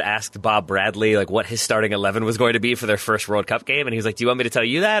journalist asked Bob Bradley like what his starting 11 was going to be for their first World Cup game, and he was like, "Do you want me to tell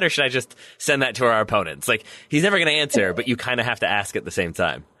you that, or should I just send that to our opponents?" Like, he's never going to answer, but you kind of have to ask at the same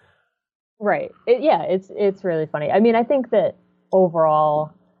time. Right. It's really funny. I mean, I think that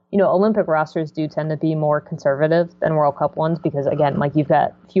overall, Olympic rosters do tend to be more conservative than World Cup ones because, again, like, you've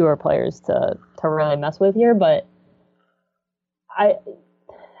got fewer players to really mess with here. But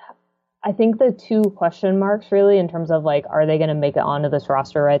I think the two question marks really in terms of like, are they going to make it onto this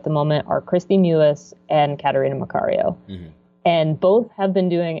roster right at the moment are Kristie Mewis and Catarina Macario. Mm-hmm. And both have been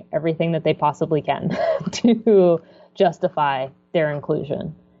doing everything that they possibly can to justify their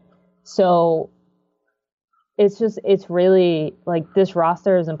inclusion. So it's really like this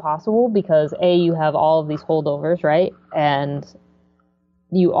roster is impossible because you have all of these holdovers, right? And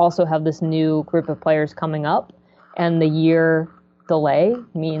you also have this new group of players coming up, and the year delay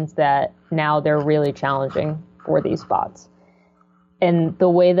means that now they're really challenging for these spots. And the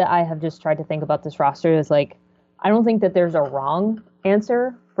way that I have just tried to think about this roster is like, I don't think that there's a wrong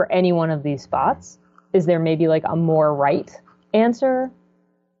answer for any one of these spots. Is there maybe like a more right answer?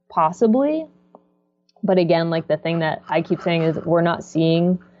 Possibly. But again, like the thing that I keep saying is we're not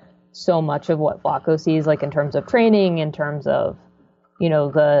seeing so much of what Vlatko sees, like in terms of training, in terms of,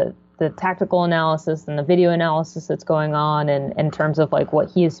 the tactical analysis and the video analysis that's going on, and in terms of like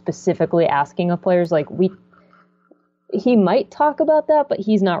what he is specifically asking of players. Like he might talk about that, but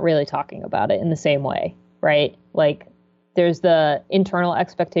he's not really talking about it in the same way, right? Like there's the internal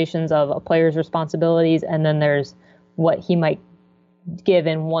expectations of a player's responsibilities, and then there's what he might give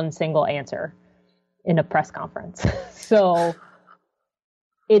in one single answer in a press conference. So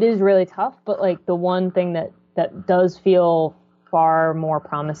it is really tough, but like the one thing that does feel far more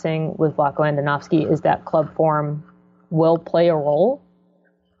promising with Vlatko Andonovski is that club form will play a role.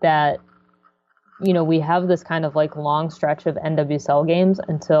 That, we have this kind of like long stretch of NWSL games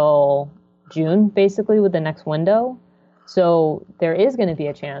until June, basically, with the next window. So there is going to be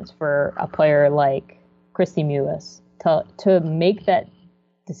a chance for a player like Kristie Mewis to make that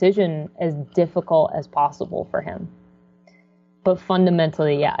decision as difficult as possible for him. But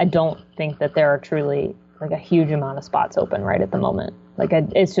fundamentally, I don't think that there are truly like a huge amount of spots open right at the moment. Like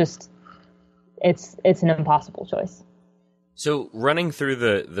it's an impossible choice. So running through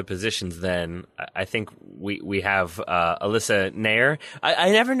the positions then, I think we have Alyssa Nair.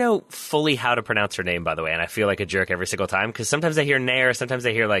 I never know fully how to pronounce her name, by the way, and I feel like a jerk every single time because sometimes I hear Nair, sometimes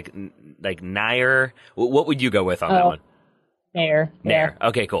I hear like Nair. What would you go with on that one? Nair. Nair.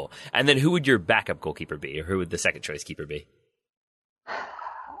 Okay, cool. And then who would your backup goalkeeper be, or who would the second choice keeper be?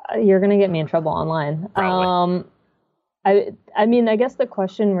 You're going to get me in trouble online. Probably. I mean, I guess the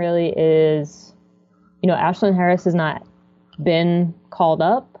question really is, Ashlyn Harris has not been called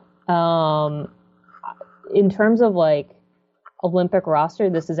up. In terms of like Olympic roster,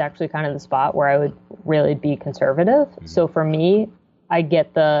 this is actually kind of the spot where I would really be conservative. Mm-hmm. So for me, I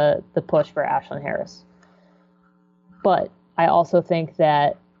get the push for Ashlyn Harris. But I also think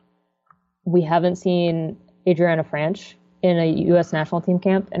that we haven't seen Adriana Franch in a U.S. national team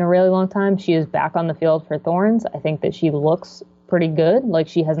camp in a really long time. She is back on the field for Thorns. I think that she looks pretty good. Like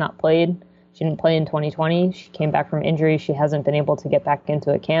she has not played. She didn't play in 2020. She came back from injury. She hasn't been able to get back into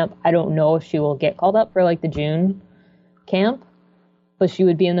a camp. I don't know if she will get called up for like the June camp, but she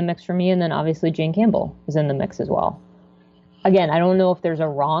would be in the mix for me. And then obviously Jane Campbell is in the mix as well. Again, I don't know if there's a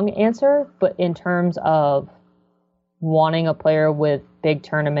wrong answer, but in terms of wanting a player with big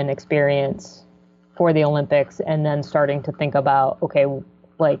tournament experience for the Olympics and then starting to think about, okay,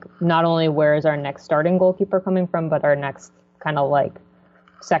 like not only where is our next starting goalkeeper coming from, but our next kind of like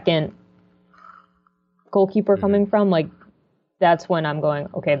second goalkeeper coming from, like that's when I'm going,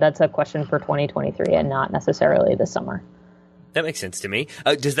 okay, that's a question for 2023 and not necessarily this summer. That makes sense to me.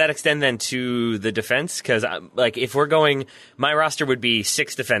 Does that extend then to the defense? Because like if we're going, my roster would be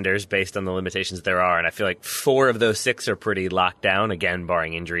 6 defenders based on the limitations there are, and I feel like 4 of those 6 are pretty locked down, again,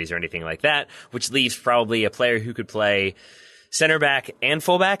 barring injuries or anything like that, which leaves probably a player who could play center back and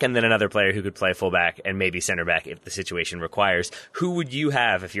fullback, and then another player who could play fullback and maybe center back if the situation requires. Who would you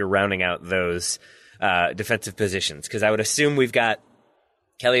have if you're rounding out those defensive positions? Because I would assume we've got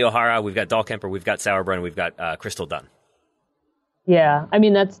Kelly O'Hara, we've got Dahlkemper, we've got Sauerbrunn, we've got Crystal Dunn. Yeah, I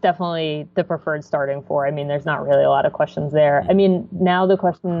mean, that's definitely the preferred starting four. I mean, there's not really a lot of questions there. I mean, now the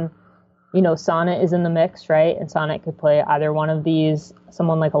question, Sonnet is in the mix, right? And Sonnet could play either one of these.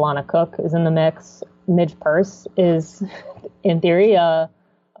 Someone like Alana Cook is in the mix. Midge Purce is, in theory, a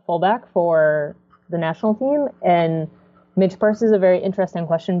fullback for the national team. And Midge Purce is a very interesting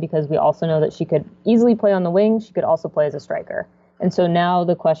question because we also know that she could easily play on the wing. She could also play as a striker. And so now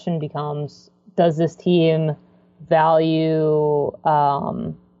the question becomes, does this team value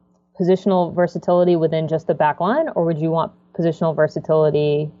positional versatility within just the back line, or would you want positional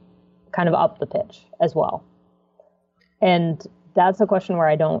versatility kind of up the pitch as well? And that's a question where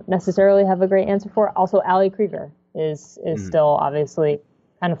I don't necessarily have a great answer for. Also, Ali Krieger is still obviously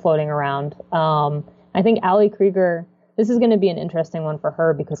kind of floating around. I think Ali Krieger, this is going to be an interesting one for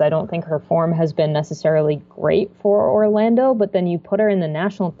her because I don't think her form has been necessarily great for Orlando, but then you put her in the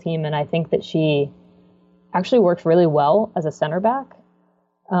national team, and I think that she actually works really well as a center back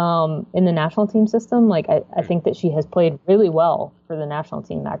in the national team system. Like, I think that she has played really well for the national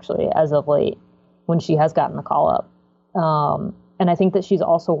team, actually, as of late, when she has gotten the call up. And I think that she's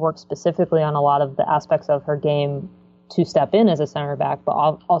also worked specifically on a lot of the aspects of her game to step in as a center back, but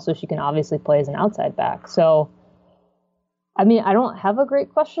also she can obviously play as an outside back. So, I mean, I don't have a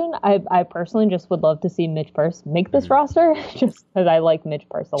great question. I personally just would love to see Midge Purce make this roster, just because I like Midge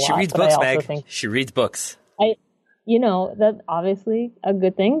Purce a lot. She reads books, Meg. She reads books. That's obviously a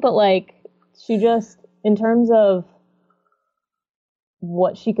good thing, but like, she just, in terms of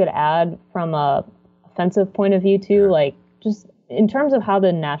what she could add from a offensive point of view too, like, just in terms of how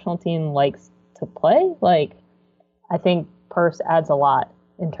the national team likes to play, like, I think Purce adds a lot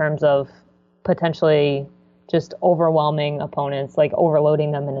in terms of potentially just overwhelming opponents, like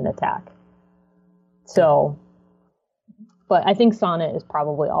overloading them in an attack. So, but I think Sonnet is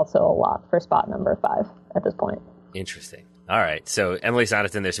probably also a lock for spot number 5 at this point. Interesting. All right. So Emily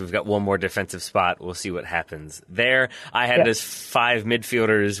Sonnet's in there, so we've got one more defensive spot. We'll see what happens there. I had as 5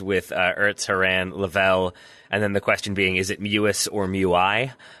 midfielders with Ertz, Haran, Lavelle, and then the question being, is it Mewis or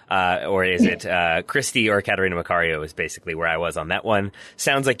Mewai? Or is it Christie or Katerina Macario is basically where I was on that one.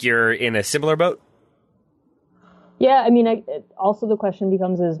 Sounds like you're in a similar boat? Yeah, I mean, also the question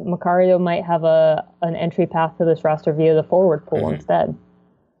becomes, is Macario might have an entry path to this roster via the forward pool instead.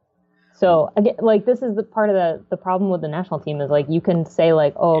 So, again, like, this is the part of the problem with the national team is, like, you can say,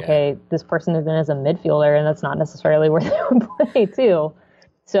 like, oh, okay, this person is in as a midfielder, and that's not necessarily where they would play, too.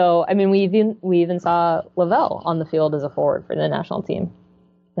 So, I mean, we even saw Lavelle on the field as a forward for the national team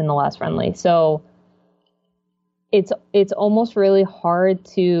in the last friendly. So, it's almost really hard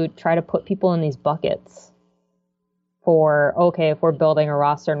to try to put people in these buckets for, okay, if we're building a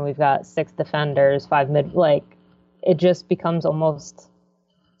roster and we've got 6 defenders, 5 mid, like, it just becomes almost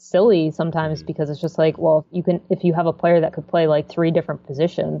silly sometimes because it's just like, well, if you have a player that could play like 3 different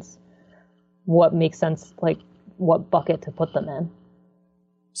positions, what makes sense, like what bucket to put them in.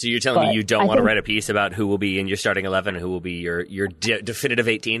 So you're telling me you don't want to write a piece about who will be in your starting 11 and who will be your definitive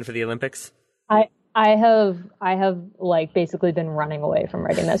 18 for the Olympics? I have like basically been running away from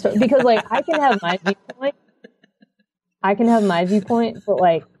writing that story because like I can have my viewpoint, but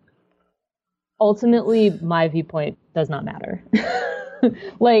like ultimately my viewpoint does not matter.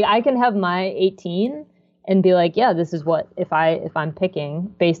 Like, I can have my 18 and be like, yeah, this is what, if I'm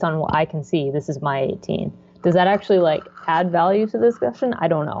picking based on what I can see, this is my 18. Does that actually like add value to the discussion? I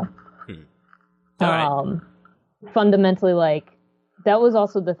don't know. Right. Fundamentally, like, that was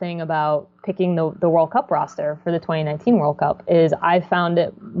also the thing about picking the World Cup roster for the 2019 World Cup is I found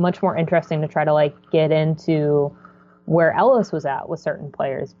it much more interesting to try to like get into where Ellis was at with certain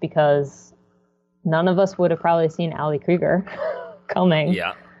players because none of us would have probably seen Ali Krieger coming.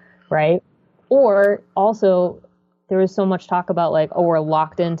 Yeah. Right? Or also there was so much talk about like, oh, we're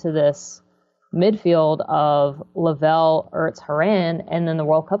locked into this midfield of Lavelle, Ertz, Haran, and then the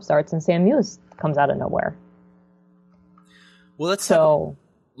World Cup starts and Sam Mewis comes out of nowhere. Well,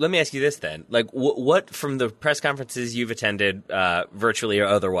 let me ask you this then. Like, what from the press conferences you've attended, virtually or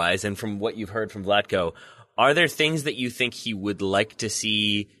otherwise, and from what you've heard from Vlatko, are there things that you think he would like to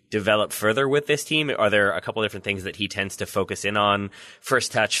see develop further with this team? Are there a couple different things that he tends to focus in on?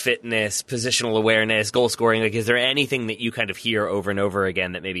 First touch, fitness, positional awareness, goal scoring? Like, is there anything that you kind of hear over and over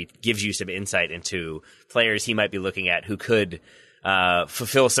again that maybe gives you some insight into players he might be looking at who could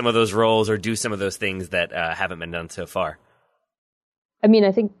fulfill some of those roles or do some of those things that haven't been done so far? I mean,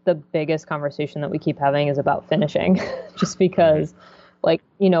 I think the biggest conversation that we keep having is about finishing, just because, like,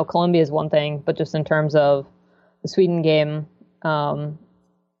 you know, Colombia is one thing, but just in terms of the Sweden game,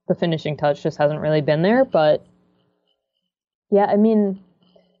 the finishing touch just hasn't really been there. But yeah, I mean,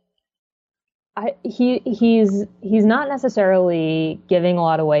 he's not necessarily giving a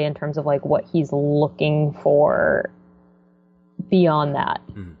lot away in terms of like what he's looking for beyond that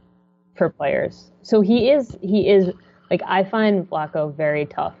for players. So he is like, I find Vlatko very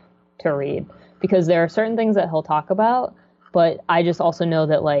tough to read because there are certain things that he'll talk about, but I just also know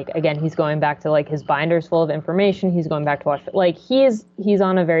that, like, again, he's going back to like his binders full of information. He's going back to watch, like, he's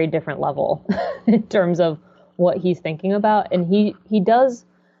on a very different level in terms of what he's thinking about. And he does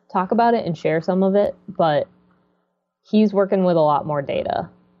talk about it and share some of it, but he's working with a lot more data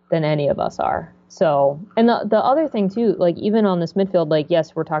than any of us are. So, and the other thing too, like even on this midfield, like,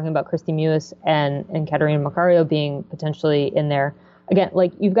 yes, we're talking about Christy Mewis and Katerina Macario being potentially in there. Again,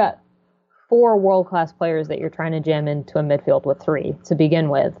 like you've got 4 world-class players that you're trying to jam into a midfield with 3 to begin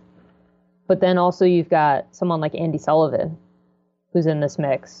with. But then also you've got someone like Andy Sullivan, who's in this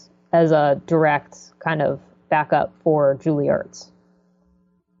mix as a direct kind of backup for Julie Ertz.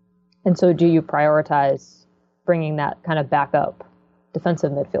 And so do you prioritize bringing that kind of backup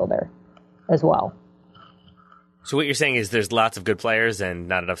defensive midfielder as well? So what you're saying is there's lots of good players and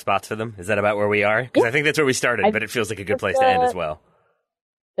not enough spots for them? Is that about where we are? Because I think that's where we started, but it feels like a good place to end as well.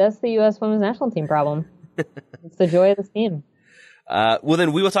 That's the U.S. women's national team problem. It's the joy of this team. Well,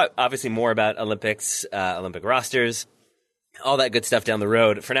 then we will talk, obviously, more about Olympics, Olympic rosters, all that good stuff down the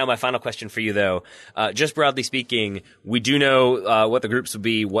road. For now, my final question for you, though, just broadly speaking, we do know what the groups will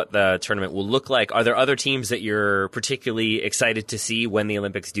be, what the tournament will look like. Are there other teams that you're particularly excited to see when the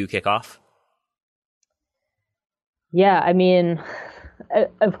Olympics do kick off? Yeah, I mean,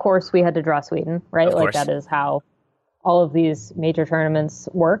 of course, we had to draw Sweden, right? Like, that is how all of these major tournaments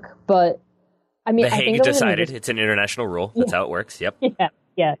work. But, I mean, The Hague decided it's an international rule. That's how it works. Yep.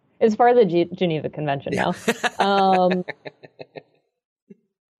 Yeah. It's part of the Geneva Convention now. I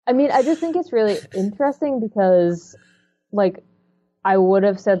mean, I just think it's really interesting because, like, I would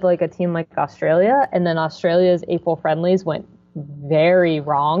have said, like, a team like Australia, and then Australia's April friendlies went very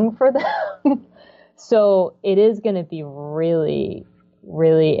wrong for them. So it is going to be really,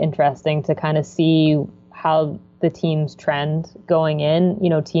 really interesting to kind of see how the teams trend going in. You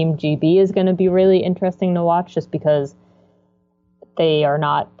know, Team GB is going to be really interesting to watch just because they are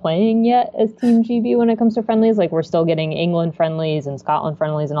not playing yet as Team GB when it comes to friendlies. Like, we're still getting England friendlies and Scotland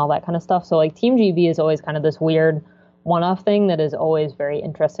friendlies and all that kind of stuff. So, like, Team GB is always kind of this weird one-off thing that is always very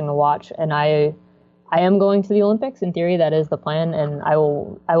interesting to watch. And I am going to the Olympics. In theory, that is the plan, and I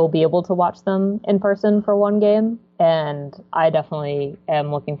will be able to watch them in person for one game. And I definitely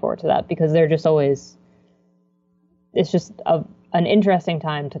am looking forward to that because they're just always, it's just an interesting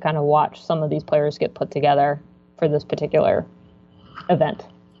time to kind of watch some of these players get put together for this particular event.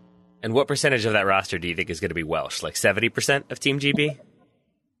 And what percentage of that roster do you think is going to be Welsh? Like 70% of Team GB?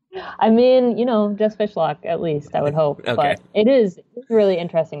 I mean, you know, Jess Fishlock, at least, I would hope. Okay. But it's really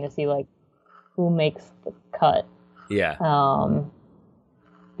interesting to see, like, who makes the cut. Yeah.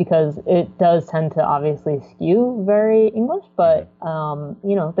 Because it does tend to obviously skew very English, but,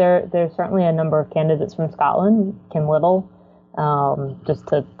 you know, there's certainly a number of candidates from Scotland, Kim Little, just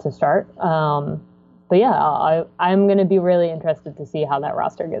to start. But yeah, I'm going to be really interested to see how that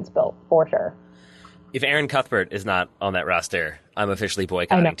roster gets built, for sure. If Aaron Cuthbert is not on that roster, I'm officially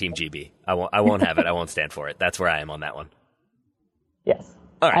boycotting Team GB. I won't have it. I won't stand for it. That's where I am on that one. Yes.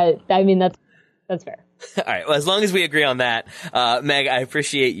 All right. I mean, that's fair. All right. Well, as long as we agree on that, Meg, I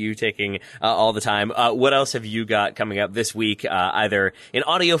appreciate you taking all the time. What else have you got coming up this week, either in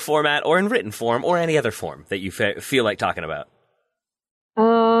audio format or in written form or any other form that you feel like talking about?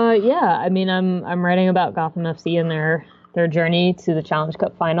 Yeah. I mean, I'm writing about Gotham FC and their journey to the Challenge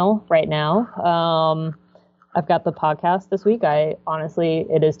Cup final right now. I've got the podcast this week.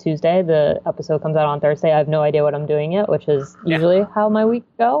 It is Tuesday. The episode comes out on Thursday. I have no idea what I'm doing yet, which is usually how my weeks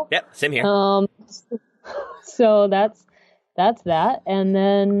go. Yep, same here. So that's that. And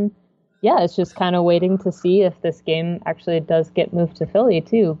then, yeah, it's just kind of waiting to see if this game actually does get moved to Philly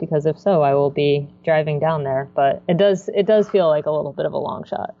too, because if so, I will be driving down there. But it does feel like a little bit of a long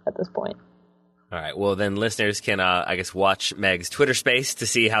shot at this point. All right. Well, then listeners can, I guess, watch Meg's Twitter space to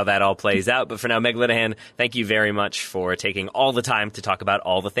see how that all plays out. But for now, Meg Linehan, thank you very much for taking all the time to talk about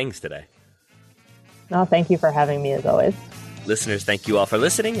all the things today. No, thank you for having me as always. Listeners, thank you all for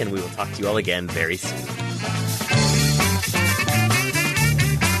listening, and we will talk to you all again very soon.